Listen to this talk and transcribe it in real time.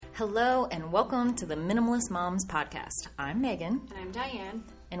Hello and welcome to the Minimalist Moms Podcast. I'm Megan. And I'm Diane.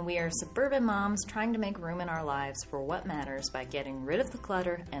 And we are suburban moms trying to make room in our lives for what matters by getting rid of the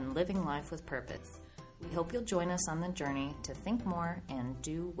clutter and living life with purpose. We hope you'll join us on the journey to think more and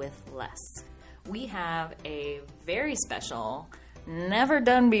do with less. We have a very special, never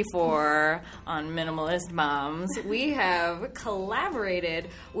done before on Minimalist Moms. We have collaborated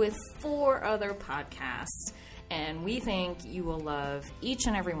with 4 other podcasts, and we think you will love each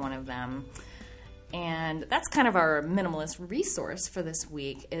and every one of them. And that's kind of our minimalist resource for this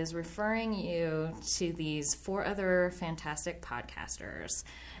week, is referring you to these 4 other fantastic podcasters.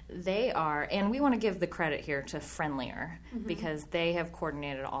 They are, and we want to give the credit here to Friendlier, because they have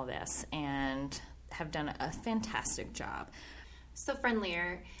coordinated all this and have done a fantastic job. So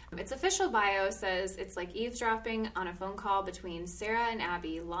Friendlier, its official bio says it's like eavesdropping on a phone call between Sarah and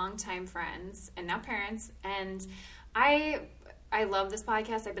Abby, longtime friends and now parents. And I love this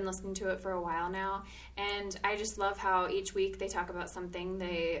podcast. I've been listening to it for a while now, and I just love how each week they talk about something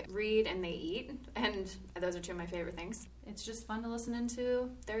they read and they eat, and those are 2 of my favorite things. It's just fun to listen into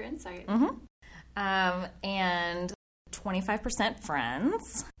their insight. And 25%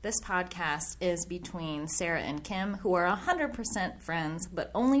 Friends. This podcast is between Sarah and Kim, who are 100% friends, but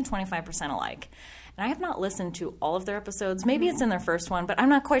only 25% alike. And I have not listened to all of their episodes. Maybe it's in their first one, but I'm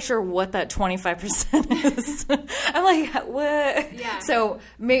not quite sure what that 25% is. I'm like, what? Yeah. So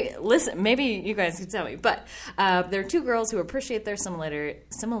maybe you guys could tell me. But they're 2 girls who appreciate their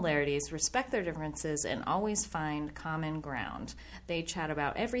similarities, respect their differences, and always find common ground. They chat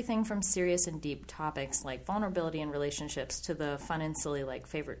about everything from serious and deep topics like vulnerability in relationships to the fun and silly like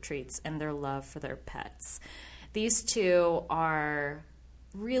favorite treats and their love for their pets. These 2 are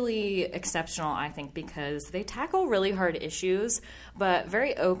really exceptional, I think, because they tackle really hard issues, but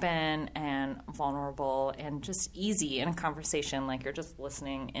very open and vulnerable and just easy in a conversation, like you're just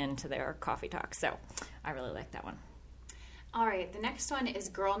listening into their coffee talk. So I really like that one. All right, the next one is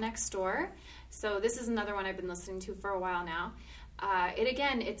Girl Next Door. So this is another one I've been listening to for a while now.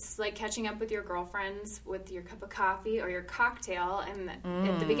 It's like catching up with your girlfriends with your cup of coffee or your cocktail. And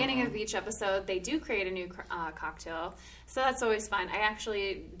at the beginning of each episode, they do create a new cocktail. So that's always fun. I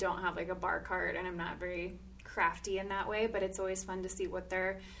actually don't have like a bar cart, and I'm not very crafty in that way, but it's always fun to see what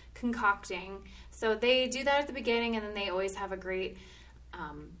they're concocting. So they do that at the beginning, and then they always have a great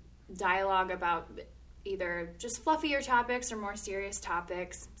dialogue about either just fluffier topics or more serious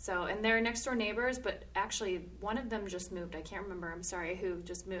topics. So, and they're next door neighbors, but actually one of them just moved. I can't remember, I'm sorry, who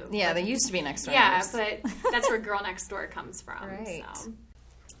just moved. Yeah, they used to be next door neighbors. Yeah, but that's where Girl Next Door comes from. Right.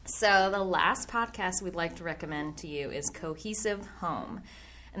 So the last podcast we'd like to recommend to you is Cohesive Home.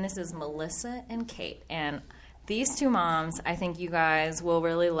 And this is Melissa and Kate. And these 2 moms, I think you guys will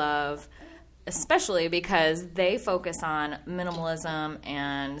really love, especially because they focus on minimalism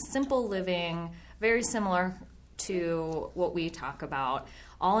and simple living, very similar to what we talk about,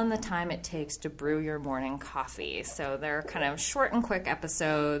 all in the time it takes to brew your morning coffee. So they're kind of short and quick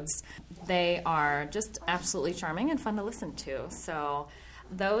episodes. They are just absolutely charming and fun to listen to. So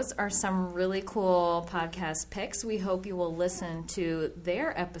those are some really cool podcast picks. We hope you will listen to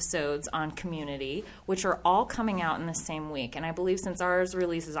their episodes on community, which are all coming out in the same week. And I believe since ours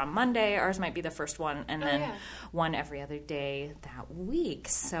releases on Monday, ours might be the first one, and then one every other day that week.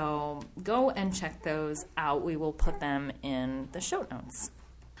 So go and check those out. We will put them in the show notes.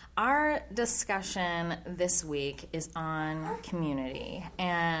 Our discussion this week is on community.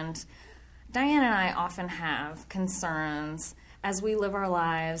 And Diane and I often have concerns as we live our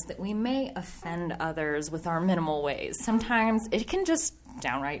lives that we may offend others with our minimal ways. Sometimes it can just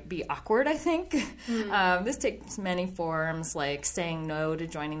downright be awkward, I think. This takes many forms, like saying no to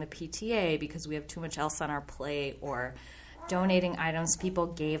joining the PTA because we have too much else on our plate, or donating items people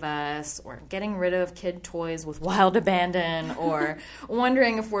gave us, or getting rid of kid toys with wild abandon, or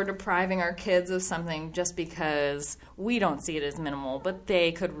wondering if we're depriving our kids of something just because we don't see it as minimal, but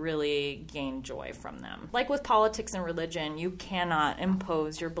they could really gain joy from them. Like with politics and religion, you cannot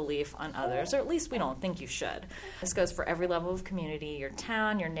impose your belief on others, or at least we don't think you should. This goes for every level of community, your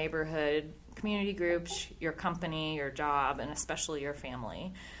town, your neighborhood, community groups, your company, your job, and especially your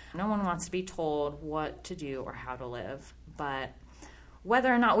family. No one wants to be told what to do or how to live. But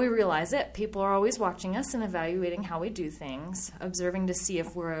whether or not we realize it, people are always watching us and evaluating how we do things, observing to see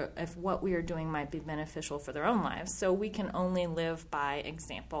if what we are doing might be beneficial for their own lives. So we can only live by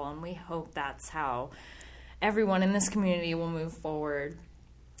example, and we hope that's how everyone in this community will move forward.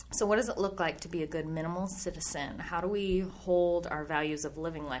 So what does it look like to be a good minimal citizen? How do we hold our values of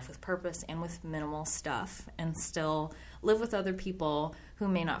living life with purpose and with minimal stuff and still live with other people who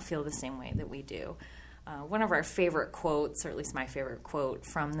may not feel the same way that we do? One of our favorite quotes, or at least my favorite quote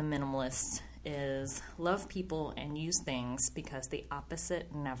from the Minimalist, is love people and use things because the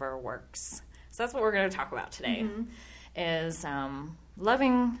opposite never works. So that's what we're going to talk about today, is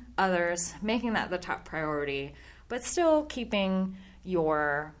loving others, making that the top priority, but still keeping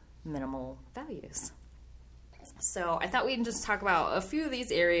your minimal values. So I thought we'd just talk about a few of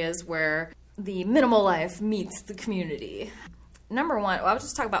these areas where the minimal life meets the community. Number one, I'll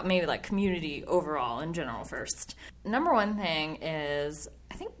just talk about maybe like community overall in general first. Number one thing is,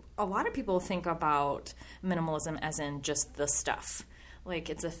 I think a lot of people think about minimalism as in just the stuff. Like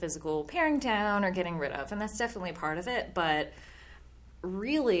it's a physical paring down or getting rid of, and that's definitely part of it, but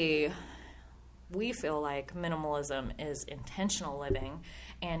really we feel like minimalism is intentional living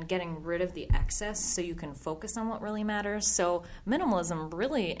and getting rid of the excess so you can focus on what really matters. So minimalism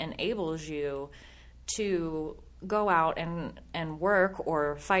really enables you to go out and work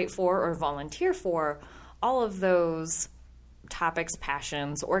or fight for or volunteer for all of those topics,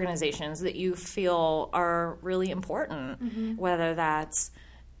 passions, organizations that you feel are really important, whether that's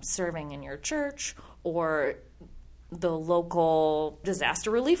serving in your church or the local disaster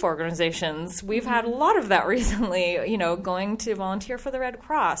relief organizations. We've had a lot of that recently, going to volunteer for the Red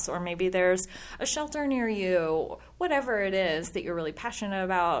Cross, or maybe there's a shelter near you, whatever it is that you're really passionate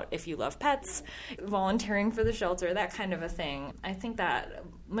about. If you love pets, volunteering for the shelter, that kind of a thing. I think that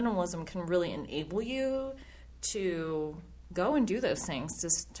minimalism can really enable you to go and do those things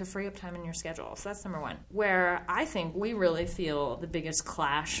just to free up time in your schedule. So that's number one. Where I think we really feel the biggest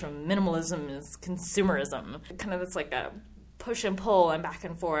clash from minimalism is consumerism. Kind of it's like a push and pull and back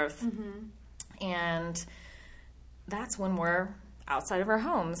and forth. And that's when we're outside of our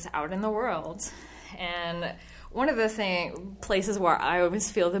homes, out in the world. And one of the places where I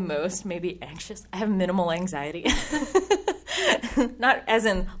always feel the most maybe anxious, I have minimal anxiety. Not as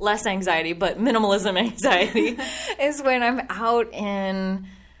in less anxiety, but minimalism anxiety, is when I'm out in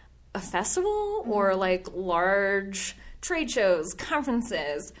a festival or like large trade shows,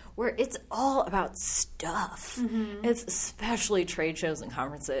 conferences, where it's all about stuff. It's especially trade shows and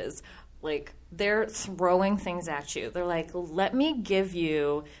conferences. Like, they're throwing things at you. They're like, let me give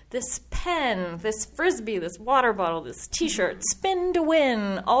you this pen, this Frisbee, this water bottle, this T-shirt, spin to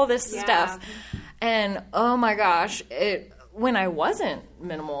win, all this stuff. And, oh my gosh, when I wasn't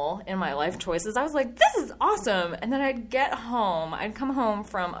minimal in my life choices, I was like, this is awesome. And then I'd come home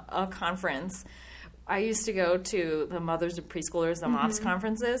from a conference. I used to go to the mothers of preschoolers, the MOPS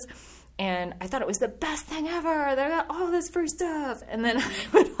conferences, and I thought it was the best thing ever. They got all this free stuff. And then I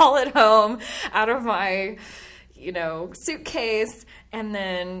would haul it home out of my, suitcase and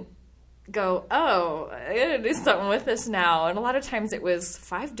then go, oh, I gotta do something with this now. And a lot of times it was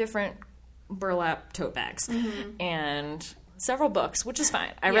 5 different burlap tote bags and several books, which is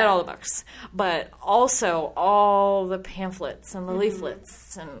fine. I read all the books, but also all the pamphlets and the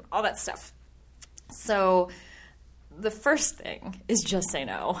leaflets and all that stuff. So the first thing is just say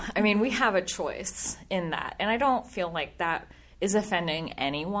no. I mean, we have a choice in that, and I don't feel like that is offending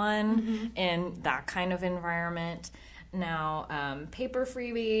anyone in that kind of environment. Now, paper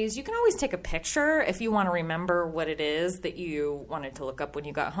freebies, you can always take a picture if you want to remember what it is that you wanted to look up when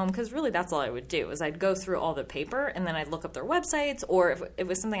you got home, because really that's all I would do is I'd go through all the paper and then I'd look up their websites, or if it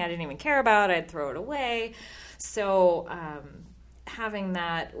was something I didn't even care about, I'd throw it away. So having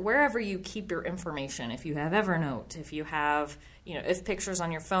that wherever you keep your information, if you have Evernote, if you have, if pictures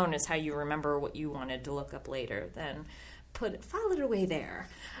on your phone is how you remember what you wanted to look up later, then file it away there.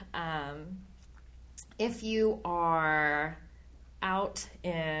 If you are out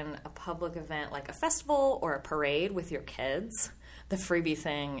in a public event like a festival or a parade with your kids, the freebie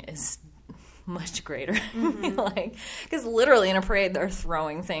thing is much greater. Because literally in a parade they're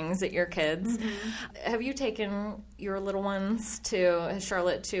throwing things at your kids. Have you taken your little ones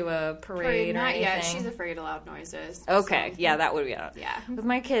Charlotte to a parade or not anything? yet. She's afraid of loud noises. Okay, so. Yeah, that would be it. Yeah. With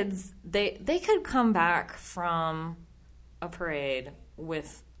my kids, they could come back from a parade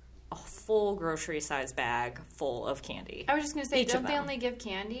with a full grocery-size bag full of candy. I was just going to say, don't they only give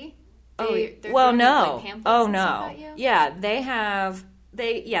candy? No. Like Oh, no. Yeah, they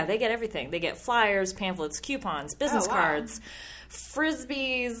get everything. They get flyers, pamphlets, coupons, business cards,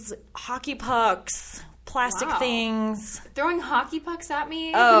 Frisbees, hockey pucks, plastic things. Throwing hockey pucks at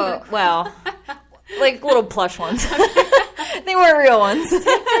me? Oh, well, like little plush ones. They weren't real ones.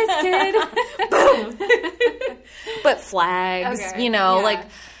 Kid. Boom. But flags, like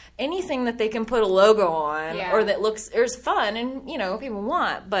anything that they can put a logo on or that looks is fun and, people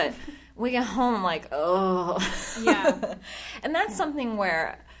want. But we get home like, oh. Yeah. And that's something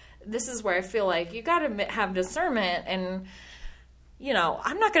where this is where I feel like you got to have discernment and,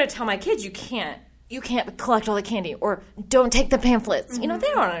 I'm not going to tell my kids you can't you can't collect all the candy, or don't take the pamphlets. You know, they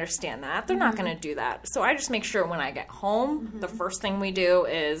don't understand that. They're not going to do that. So I just make sure when I get home, the first thing we do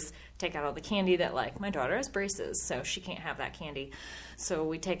is take out all the candy that, like, my daughter has braces, so she can't have that candy. So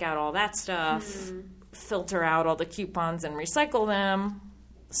we take out all that stuff, filter out all the coupons and recycle them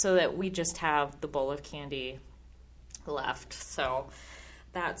so that we just have the bowl of candy left. So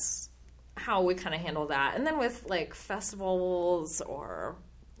that's how we kind of handle that. And then with, like, festivals or,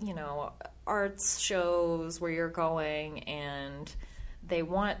 you know, arts shows where you're going and they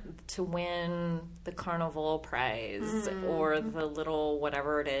want to win the carnival prize or the little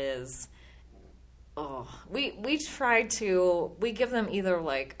whatever it is. Oh, we give them either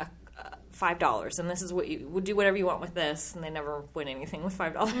like a $5, and this is what you would do, whatever you want with this, and they never win anything with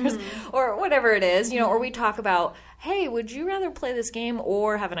 $5 or whatever it is, you know. Or we talk about, hey, would you rather play this game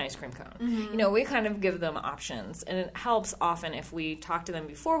or have an ice cream cone? You know, we kind of give them options, and it helps often if we talk to them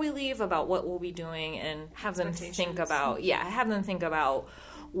before we leave about what we'll be doing and have them think about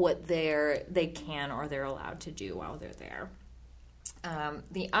what they can or they're allowed to do while they're there.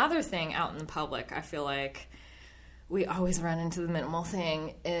 The other thing out in the public, I feel like we always run into the minimal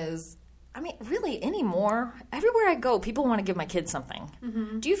thing is, I mean, really anymore, everywhere I go, people want to give my kids something.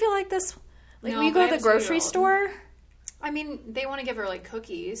 Do you feel like this? Like, when you go to the grocery store? I mean, they want to give her, like,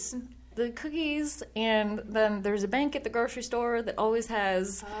 cookies. The cookies, and then there's a bank at the grocery store that always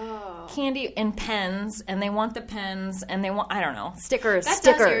has candy and pens, and they want the pens, and they want, I don't know, stickers. That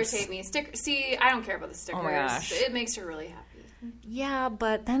does irritate me. See, I don't care about the stickers. Oh my gosh. It makes her really happy. Yeah,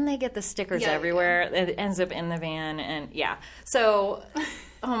 but then they get the stickers everywhere. Yeah. It ends up in the van, and so,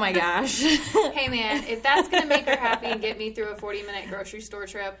 oh my gosh. Hey man, if that's going to make her happy and get me through a 40-minute grocery store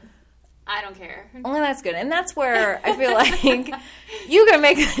trip, I don't care. Well, that's good. And that's where I feel like you can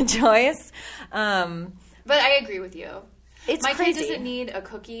make the choice. But I agree with you. It's My crazy. kid doesn't need a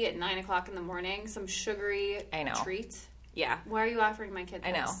cookie at 9 o'clock in the morning, some sugary treat. Yeah. Why are you offering my kid this?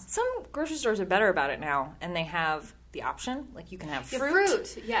 I know. Some grocery stores are better about it now, and they have the option. Like, you can have fruit.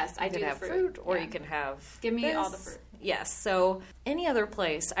 Fruit. Yes, I do. You can have fruit, or you can have Give me all the fruit. Yes. So any other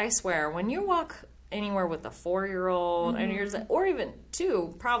place, I swear, when you walk anywhere with a 4-year-old, or even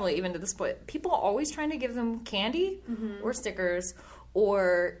 2, probably even to this point, people are always trying to give them candy or stickers,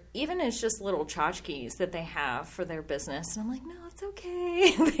 or even it's just little tchotchkes that they have for their business. And I'm like, no, it's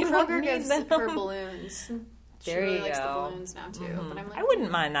okay. They Kroger gives her balloons. She There really you likes go. the balloons now, too. But I'm like, I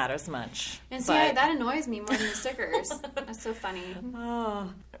wouldn't mind that as much. And see, that annoys me more than the stickers. That's so funny.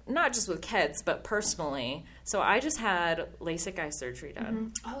 Oh, not just with kids, but personally. So I just had LASIK eye surgery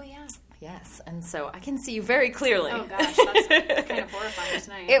done. Oh, yeah. Yes, and so I can see you very clearly. Oh, gosh, that's kind of horrifying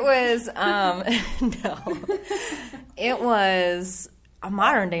tonight. It was, it was a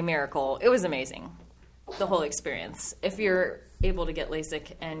modern-day miracle. It was amazing, the whole experience. If you're able to get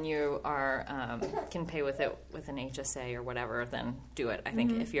LASIK and you are can pay with it with an HSA or whatever, then do it, I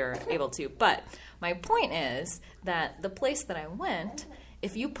think, if you're able to. But my point is that the place that I went,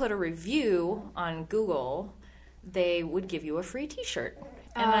 if you put a review on Google, they would give you a free T-shirt.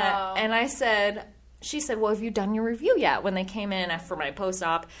 And I said, she said, well, have you done your review yet? When they came in for my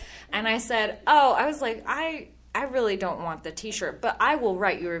post-op. And I said, I was like, I really don't want the T-shirt, but I will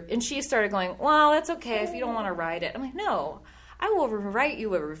write you. And she started going, well, that's okay if you don't want to write it. I'm like, no, I will write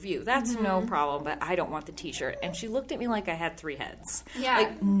you a review. That's no problem, but I don't want the T-shirt. And she looked at me like I had 3 heads. Yeah.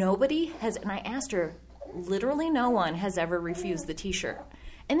 Like, nobody has, and I asked her, literally no one has ever refused the T-shirt.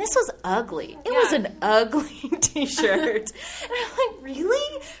 And this was ugly. It was an ugly T-shirt. And I'm like,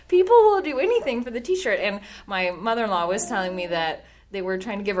 really? People will do anything for the T-shirt. And my mother-in-law was telling me that they were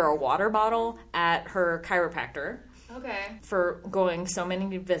trying to give her a water bottle at her chiropractor. Okay. For going so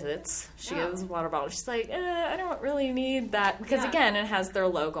many visits. She has a water bottle. She's like, I don't really need that. Because, again, it has their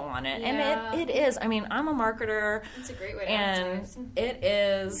logo on it. Yeah. And it is. I mean, I'm a marketer. It's a great way to And advertise. it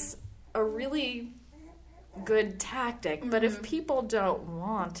is a really good tactic, but if people don't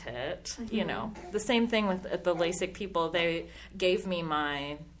want it, you know, the same thing with the LASIK people. They gave me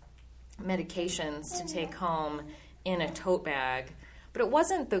my medications to take home in a tote bag, but it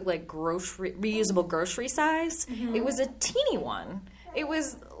wasn't the like reusable grocery size. It was a teeny one. It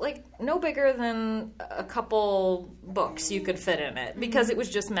was like no bigger than a couple books you could fit in it because it was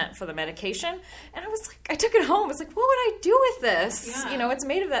just meant for the medication. And I was like, I took it home. I was like, what would I do with this? Yeah. You know, it's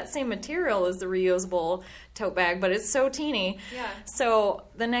made of that same material as the reusable tote bag, but it's so teeny. Yeah. So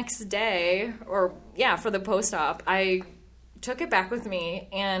the next day, for the post-op, I took it back with me,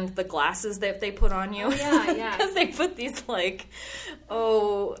 and the glasses that they put on you. Yeah. Because they put these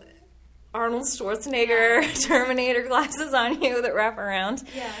Arnold Schwarzenegger Terminator glasses on you that wrap around.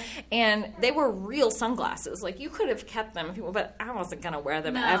 Yeah. And they were real sunglasses. Like, you could have kept them, but I wasn't going to wear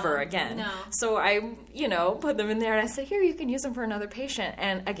them ever again. No. So I, put them in there, and I said, here, you can use them for another patient.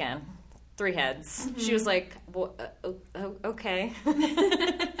 And again, 3 heads. Mm-hmm. She was like, well, okay.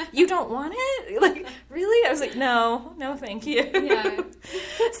 You don't want it? Like, really? I was like, no, thank you. Yeah.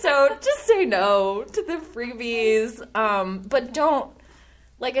 So just say no to the freebies. But don't,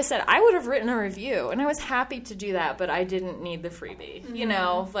 like I said, I would have written a review, and I was happy to do that, but I didn't need the freebie.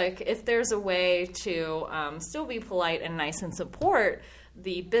 Mm-hmm. Like, if there's a way to still be polite and nice and support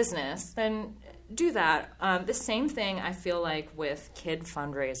the business, then do that. The same thing I feel like with kid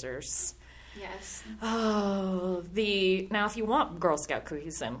fundraisers. Yes. Oh, now if you want Girl Scout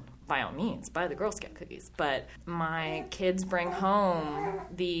cookies, then by all means, buy the Girl Scout cookies. But my kids bring home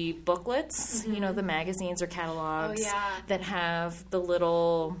the booklets, mm-hmm. The magazines or catalogs that have the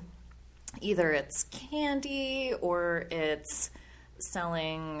little, either it's candy or it's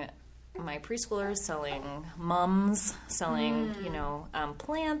selling, my preschoolers selling mums, selling,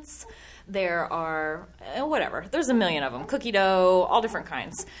 plants. There are, whatever, there's a million of them, cookie dough, all different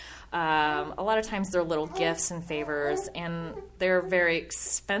kinds. A lot of times they're little gifts and favors, and they're very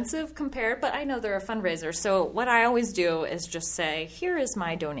expensive compared, but I know they're a fundraiser. So what I always do is just say, here is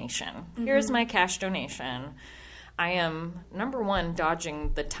my donation. Mm-hmm. Here's my cash donation. I am, number one,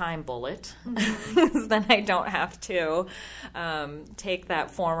 dodging the time bullet, because then I don't have to take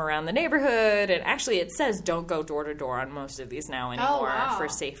that form around the neighborhood. And actually, it says don't go door to door on most of these now anymore for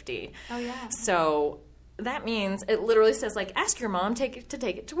safety. Oh, yeah. So that means it literally says, like, ask your mom to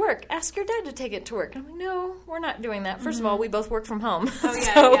take it to work. Ask your dad to take it to work. And I'm like, no, we're not doing that. First of all, we both work from home. Oh,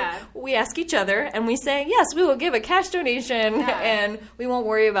 yeah, so we ask each other, and we say, yes, we will give a cash donation, and we won't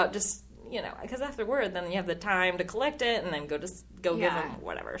worry about just, because afterward, then you have the time to collect it and then go give them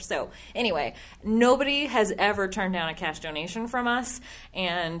whatever. So anyway, nobody has ever turned down a cash donation from us,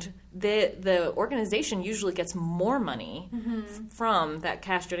 and the organization usually gets more money from that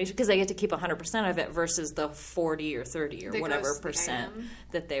cash donation because they get to keep 100% of it versus the 40 or 30 or whatever percent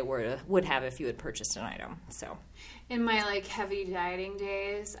that they would have if you had purchased an item. So. In my, heavy dieting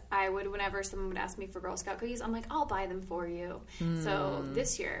days, I would, whenever someone would ask me for Girl Scout cookies, I'm like, I'll buy them for you. So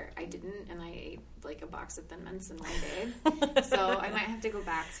this year, I didn't, and I ate, a box of Thin Mints in one day. So I might have to go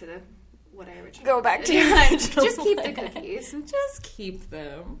back to what I originally Go back to your original Just keep the cookies. Just keep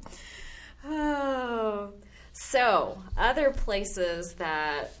them. Oh. So, other places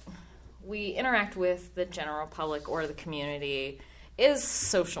that we interact with the general public or the community is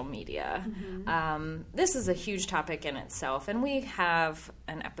social media. Mm-hmm. This is a huge topic in itself, and we have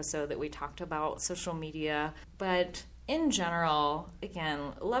an episode that we talked about social media, but in general,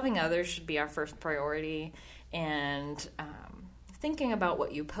 again, loving others should be our first priority, and thinking about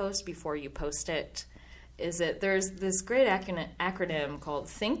what you post before you post it. There's this great acronym called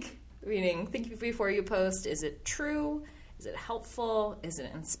THINK, meaning think before you post. Is it true? Is it helpful? Is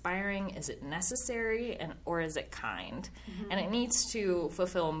it inspiring? Is it necessary? Or is it kind? Mm-hmm. And it needs to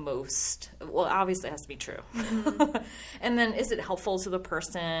fulfill most. Well, obviously it has to be true. Mm-hmm. And then is it helpful to the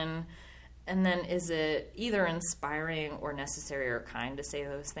person? And then is it either inspiring or necessary or kind to say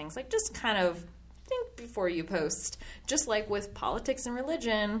those things? Just kind of think before you post. Just like with politics and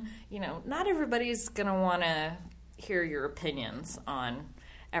religion, not everybody's going to want to hear your opinions on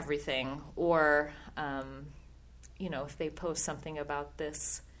everything. Or, if they post something about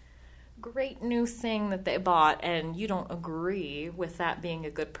this great new thing that they bought and you don't agree with that being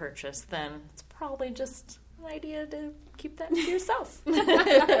a good purchase, then it's probably just an idea to keep that to yourself.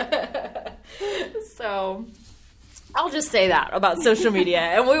 So I'll just say that about social media,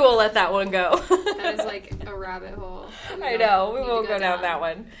 and we will let that one go. That is a rabbit hole. I know. We won't go down that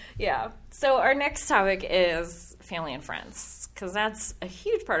one. Yeah. So our next topic is family and friends, because that's a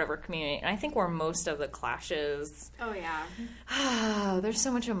huge part of our community, and I think where most of the clashes. Oh, yeah. There's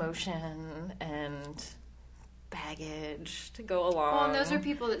so much emotion and baggage to go along. Well, and those are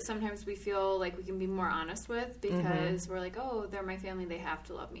people that sometimes we feel like we can be more honest with because we're like, oh, they're my family, they have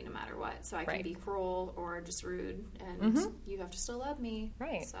to love me no matter what. So I can be cruel or just rude, and you have to still love me.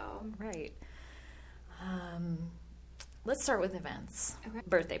 Right. So. Right. Let's start with events. Okay.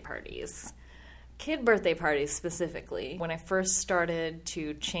 Birthday parties. Kid birthday parties specifically. When I first started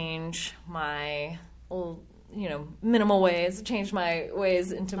to change my minimal ways, change my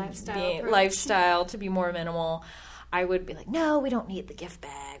ways into lifestyle to be more minimal, I would be like, no, we don't need the gift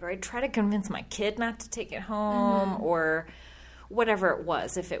bag. Or I'd try to convince my kid not to take it home or whatever it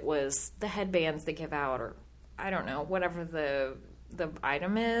was. If it was the headbands they give out or I don't know, whatever the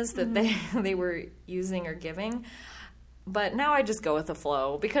item is that they were using or giving. But now I just go with the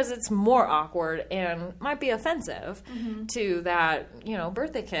flow because it's more awkward and might be offensive to that,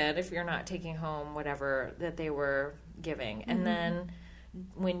 birthday kid if you're not taking home whatever that they were giving. And then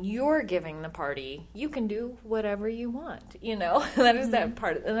when you're giving the party, you can do whatever you want, That is that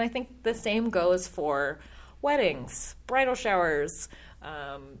part. And I think the same goes for weddings, bridal showers,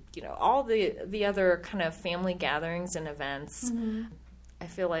 all the other kind of family gatherings and events. I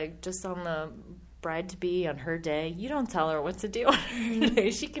feel like just on the bride-to-be on her day, you don't tell her what to do on her day.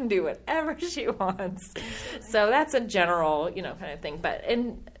 She can do whatever she wants. So that's a general, kind of thing.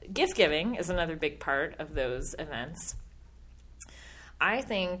 And gift giving is another big part of those events. I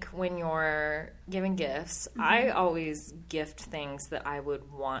think when you're giving gifts, I always gift things that I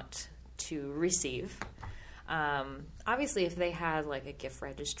would want to receive. Obviously, if they had like a gift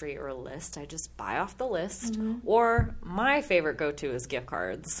registry or a list, I just buy off the list. Or my favorite go-to is gift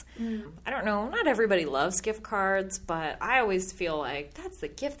cards. I don't know, not everybody loves gift cards, but I always feel like that's the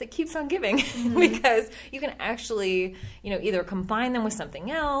gift that keeps on giving because you can actually, either combine them with something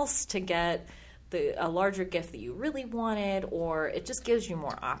else to get a larger gift that you really wanted, or it just gives you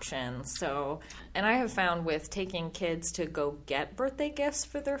more options. So, and I have found with taking kids to go get birthday gifts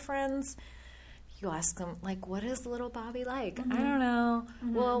for their friends, you ask them, like, what is little Bobby like? I don't know.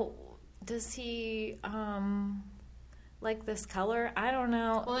 Well, does he like this color? I don't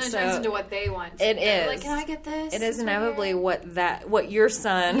know. Well, it turns into what they want. It is. Like, can I get this? It is inevitably what your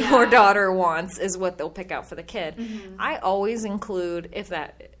son or daughter wants is what they'll pick out for the kid. I always include,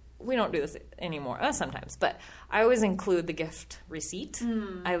 we don't do this anymore, sometimes, but I always include the gift receipt.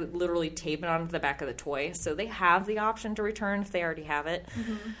 I literally tape it onto the back of the toy, so they have the option to return if they already have it.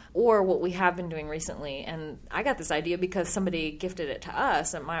 Or what we have been doing recently, and I got this idea because somebody gifted it to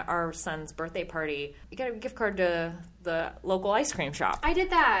us at our son's birthday party. You got a gift card to the local ice cream shop. I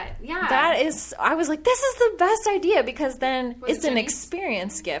did that, yeah. I was like, this is the best idea because then it's an Jimmy's?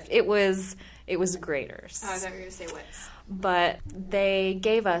 Experience gift. It was Grater's. Oh, I thought you were going to say Wits. But they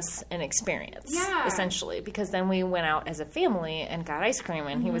gave us an experience, essentially, because then we went out as a family and got ice cream,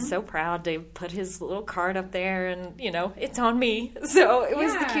 and he was so proud to put his little card up there, and, it's on me. So it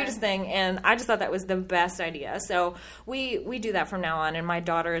was the cutest thing, and I just thought that was the best idea. So we do that from now on, and my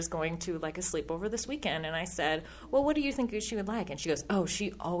daughter is going to, like, a sleepover this weekend, and I said, well, what do you think she would like? And she goes, oh,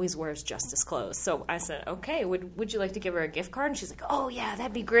 she always wears Justice clothes. So I said, okay, would you like to give her a gift card? And she's like, oh, yeah,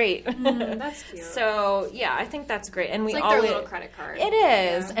 that'd be great. That's cute. So, yeah, I think that's great. And it's like their little credit card. It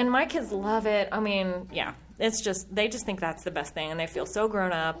is. Yeah. And my kids love it. I mean, yeah. It's just, they just think that's the best thing. And they feel so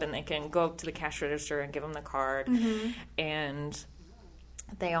grown up, and they can go up to the cash register and give them the card. And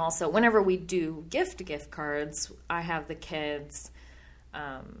they also, whenever we do gift cards, I have the kids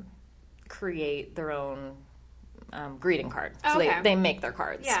create their own greeting card. So they make their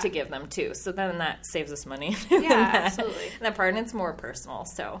cards to give them too. So then that saves us money. Absolutely. That part, and it's more personal.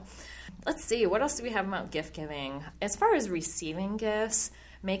 So let's see, what else do we have about gift giving? As far as receiving gifts,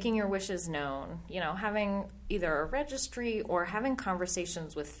 making your wishes known, having either a registry or having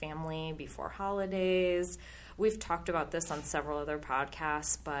conversations with family before holidays. We've talked about this on several other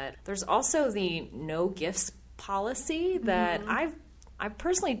podcasts, but there's also the no gifts policy that I've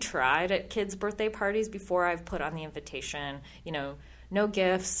personally tried at kids' birthday parties before I've put on the invitation, no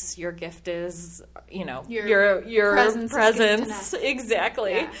gifts. Your gift is, your presence.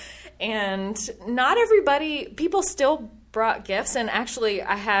 Exactly. Yeah. And not everybody, people still brought gifts. And actually,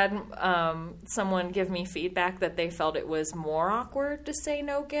 I had someone give me feedback that they felt it was more awkward to say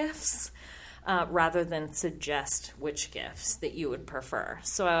no gifts rather than suggest which gifts that you would prefer.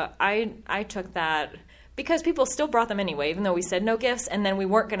 So I took that because people still brought them anyway, even though we said no gifts, and then we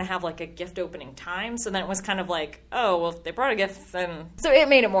weren't going to have like a gift opening time. So then it was kind of like, oh, well, if they brought a gift, then... So it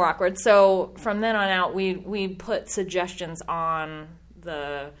made it more awkward. So from then on out, we put suggestions on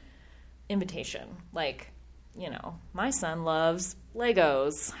the invitation. Like, my son loves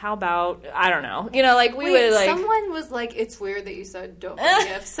Legos. How about, I don't know. Someone was like, it's weird that you said don't bring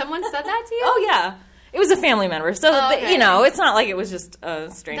gifts. Someone said that to you? Oh, yeah. It was a family member. So, it's not like it was just a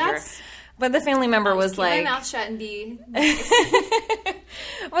stranger. But the family member was like... keep my mouth shut and be...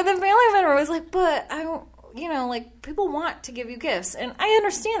 But the family member was like, but I don't, people want to give you gifts. And I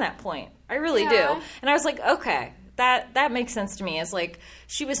understand that point. I really do. And I was like, okay, that makes sense to me. It's like,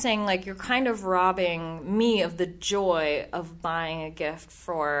 she was saying, like, you're kind of robbing me of the joy of buying a gift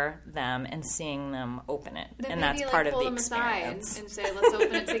for them and seeing them open it. Then and maybe, that's part of the pull them experience. aside and say, let's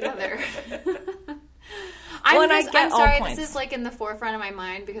open it together. I'm sorry, this is like in the forefront of my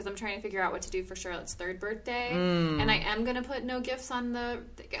mind because I'm trying to figure out what to do for Charlotte's third birthday. And I am going to put no gifts on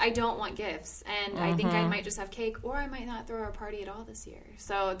I don't want gifts. And I think I might just have cake, or I might not throw a party at all this year.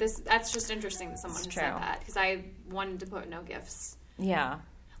 So that's just interesting that someone has said that, because I wanted to put no gifts. Yeah.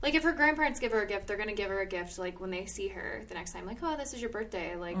 Like, if her grandparents give her a gift, they're going to give her a gift, like, when they see her the next time. Like, oh, this is your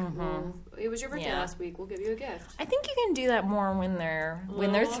birthday. Like, well, it was your birthday last week. We'll give you a gift. I think you can do that more when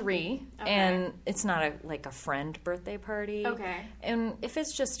they're 3, and it's not a friend birthday party. Okay. And if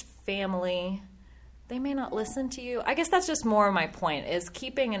it's just family, they may not listen to you. I guess that's just more of my point, is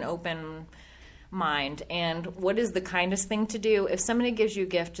keeping an open mind. And what is the kindest thing to do? If somebody gives you a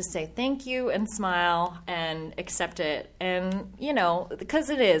gift, just say thank you and smile and accept it. And, because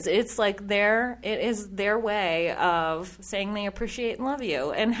it's like it is their way of saying they appreciate and love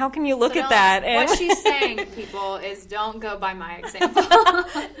you. And how can you look at that? And what she's saying, people, is don't go by my example.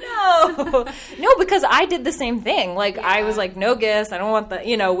 No, because I did the same thing. Like, I was like, no gifts. I don't want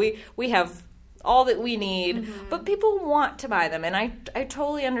we have all that we need, but people want to buy them, and I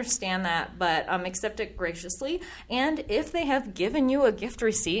totally understand that, but accept it graciously. And if they have given you a gift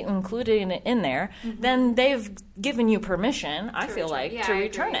receipt, including it in there, then they've given you permission, I feel like, to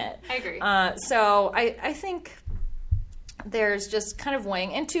return it. I agree. So I think there's just kind of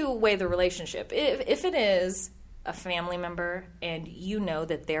weighing, and to weigh the relationship. If it is a family member and you know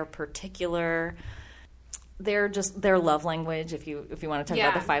that their love language, if you want to talk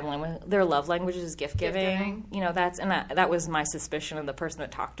about the 5 languages, their love language is gift giving. That was my suspicion of the person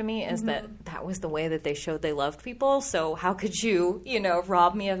that talked to me, is that was the way that they showed they loved people. So how could you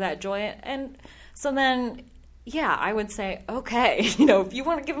rob me of that joy? And so then, I would say, okay, if you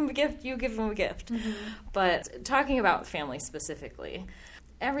want to give them a gift, you give them a gift. But talking about family specifically,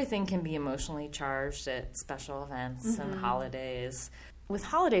 everything can be emotionally charged at special events and holidays. With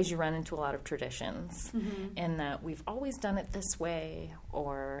holidays, you run into a lot of traditions in that we've always done it this way,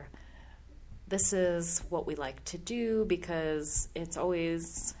 or this is what we like to do because it's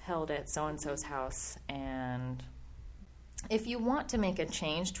always held at so-and-so's house. And if you want to make a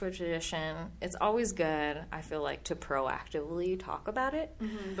change to a tradition, it's always good, I feel like, to proactively talk about it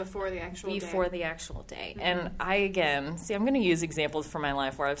before the actual day. And I'm going to use examples from my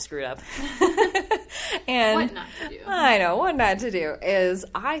life where I've screwed up. And what not to do. I know what not to do is,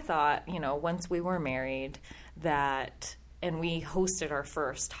 I thought, once we were married, and we hosted our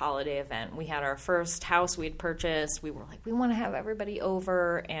first holiday event. We had our first house we'd purchased. We were like, we want to have everybody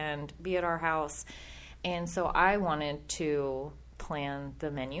over and be at our house. And so I wanted to plan the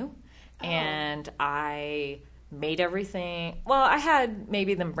menu, and I made everything. Well, I had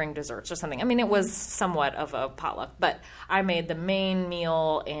maybe them bring desserts or something. I mean, it was somewhat of a potluck, but I made the main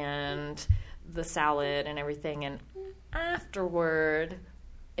meal and the salad and everything. And afterward,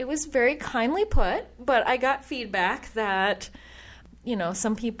 it was very kindly put, but I got feedback that,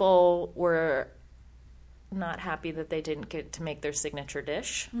 some people were not happy that they didn't get to make their signature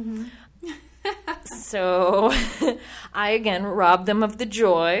dish. So I, again, robbed them of the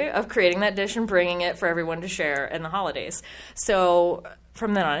joy of creating that dish and bringing it for everyone to share in the holidays. So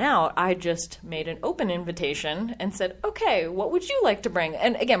from then on out, I just made an open invitation and said, okay, what would you like to bring?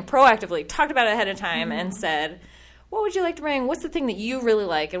 And again, proactively talked about it ahead of time and said, what would you like to bring? What's the thing that you really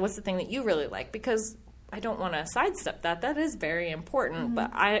like? And what's the thing that you really like? Because I don't want to sidestep that. That is very important.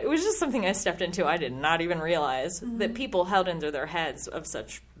 But it was just something I stepped into. I did not even realize that people held into their heads of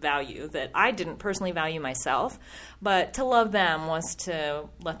such value that I didn't personally value myself. But to love them was to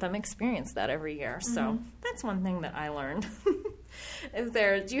let them experience that every year. So that's one thing that I learned.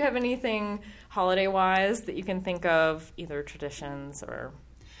 Do you have anything holiday-wise that you can think of, either traditions or...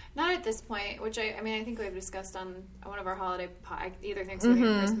 Not at this point, which I think we've discussed on one of our holiday, either Thanksgiving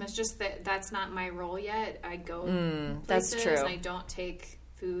or Christmas, just that's not my role yet. I go places that's true. And I don't take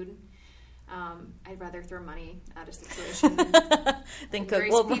food. I'd rather throw money at a situation than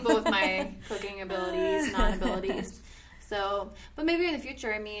grace people with my cooking abilities, non-abilities. So, but maybe in the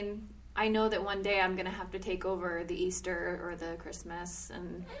future, I know that one day I'm going to have to take over the Easter or the Christmas,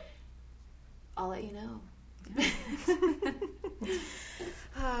 and I'll let you know.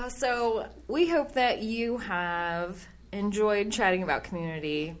 So we hope that you have enjoyed chatting about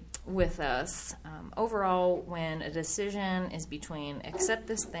community with us. Overall, when a decision is between accept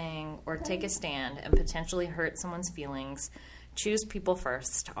this thing or take a stand and potentially hurt someone's feelings, choose people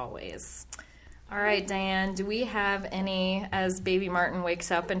first, always. All right, Diane, do we have any, as baby Martin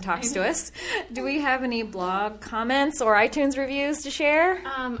wakes up and talks to us, do we have any blog comments or iTunes reviews to share?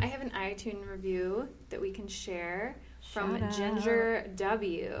 I have an iTunes review that we can share from Ginger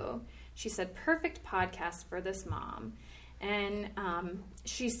W. She said, perfect podcast for this mom. And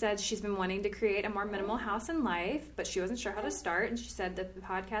she said she's been wanting to create a more minimal house and life, but she wasn't sure how to start. And she said that the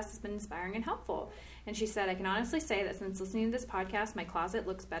podcast has been inspiring and helpful. And she said, I can honestly say that since listening to this podcast, my closet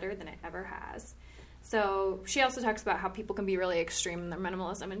looks better than it ever has. So she also talks about how people can be really extreme in their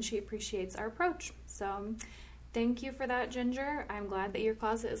minimalism, and she appreciates our approach. So thank you for that, Ginger. I'm glad that your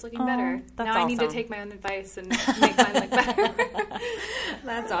closet is looking better. Now I need to take my own advice and make mine look better.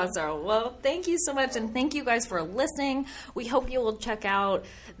 That's awesome. Well, thank you so much, and thank you guys for listening. We hope you will check out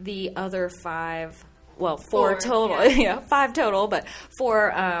the other four total. Yeah, 5 total, but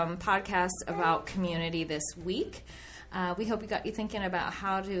 4 podcasts about community this week. We hope we got you thinking about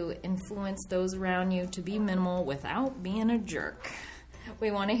how to influence those around you to be minimal without being a jerk. We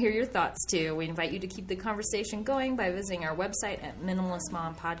want to hear your thoughts, too. We invite you to keep the conversation going by visiting our website at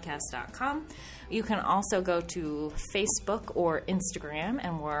minimalistmompodcast.com. You can also go to Facebook or Instagram,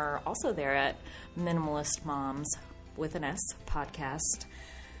 and we're also there at Minimalist Moms with an S podcast.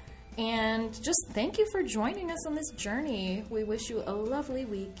 And just thank you for joining us on this journey. We wish you a lovely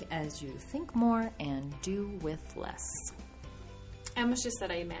week as you think more and do with less. I almost just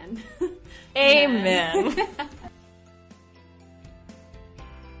said amen. Amen.